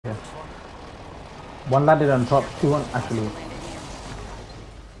One landed on top, two on actually.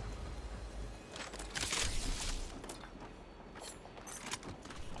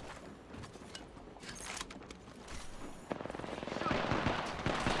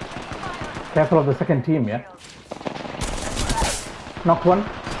 Careful of the second team, yeah? Knocked one.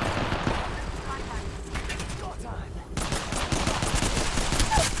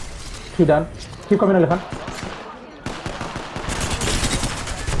 Two done. Keep coming, Elephant.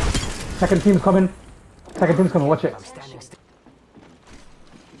 Second team's coming. Second team's coming, watch it.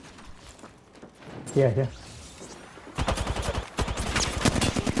 Yeah.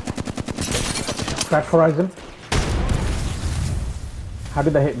 Crack horizon. How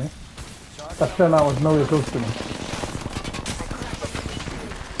did they hit me? That turn I was nowhere close to me.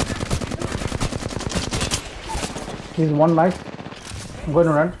 He's one nice. I'm going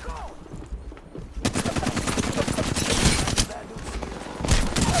around.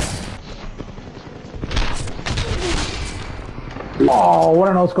 Oh, what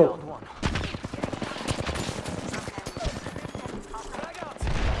an no-scope.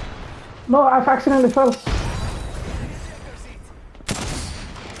 No, I've accidentally fell.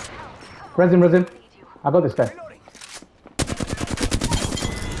 Resin. I got this guy.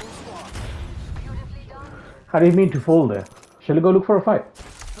 I didn't mean to fall there. Shall we go look for a fight?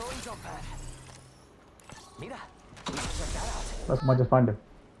 Let's might just find him.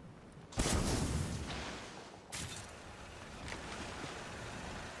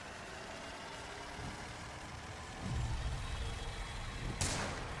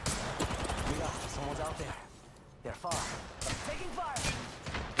 Someone's out there. They're far. Taking fire.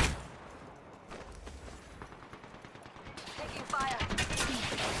 Taking fire.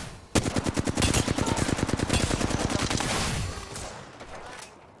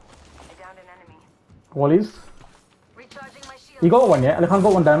 I downed an enemy. Wallies. Recharging my shield. You got one, yeah? I can't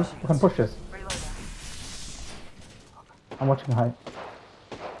got one down. I can push this. Reloading. I'm watching high.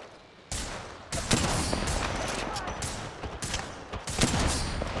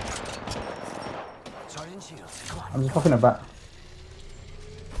 Charging shields. Come on. I'm just fucking it back.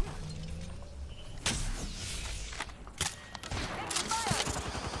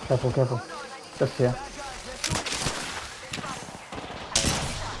 Careful. Just here.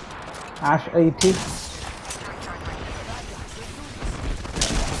 Ash 80.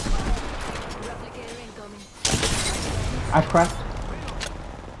 Ash cracked.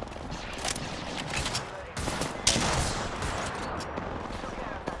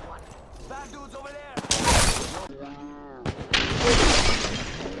 Bad dudes over there.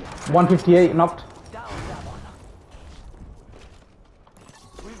 158 knocked. Down that one.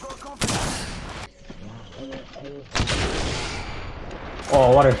 We've got company.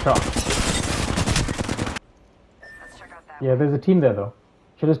 Oh, what a shot. Let's check out that. Yeah, there's a team there though.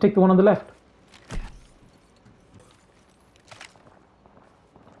 Should I just take the one on the left?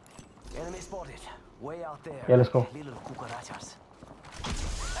 Enemy spotted. Way out there. Yeah, let's go. Little cucarachas.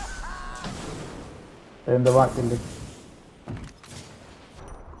 They're in the right building.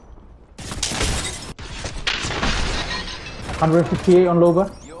 $158 on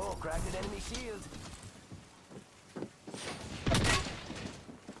Loga. Yo, cracked an enemy shield.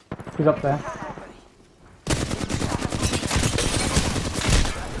 He's up there.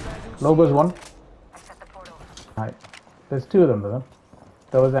 Loga's one. I set the portal. Right. There's two of them though.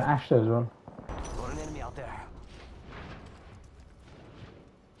 There was an Ash there as well. Got an enemy out there.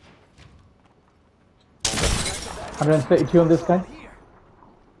 132 on this guy. Here.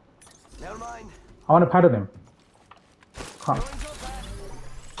 Never mind. I want to paddle him. Can't.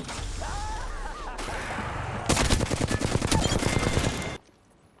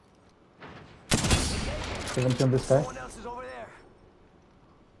 Give him this guy. Someone else is over there.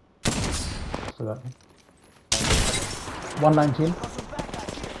 So that 119.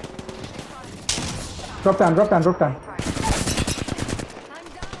 Drop down.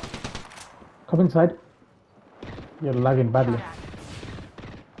 Come inside. You're lagging badly.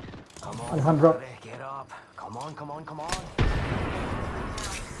 Come on. Alejandro. Padre, get up. Come on. Cover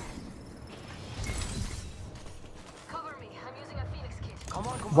me. I'm using a Phoenix kit. Come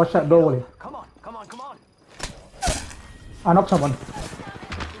on. Watch that door, Wally. Come on. I knocked someone. I'm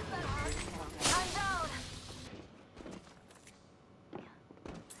down.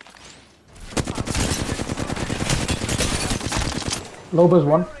 Loba's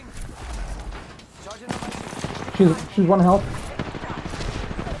one. Charging up my shield. She's one health.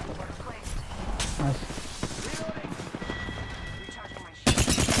 Nice. Recharging my shield.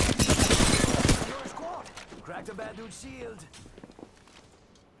 Your squad. Cracked a bad dude's shield.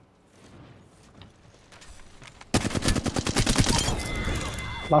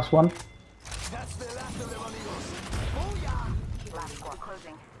 Last one. That's the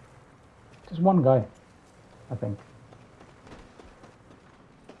Just one guy, I think.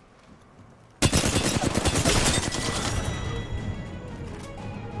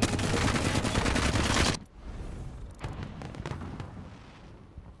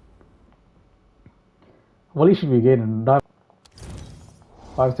 Well, he should be gaining that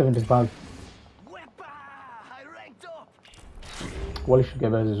 575. Wepa! I ranked up! Well, he should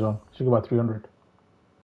get better as well. Should get about 300.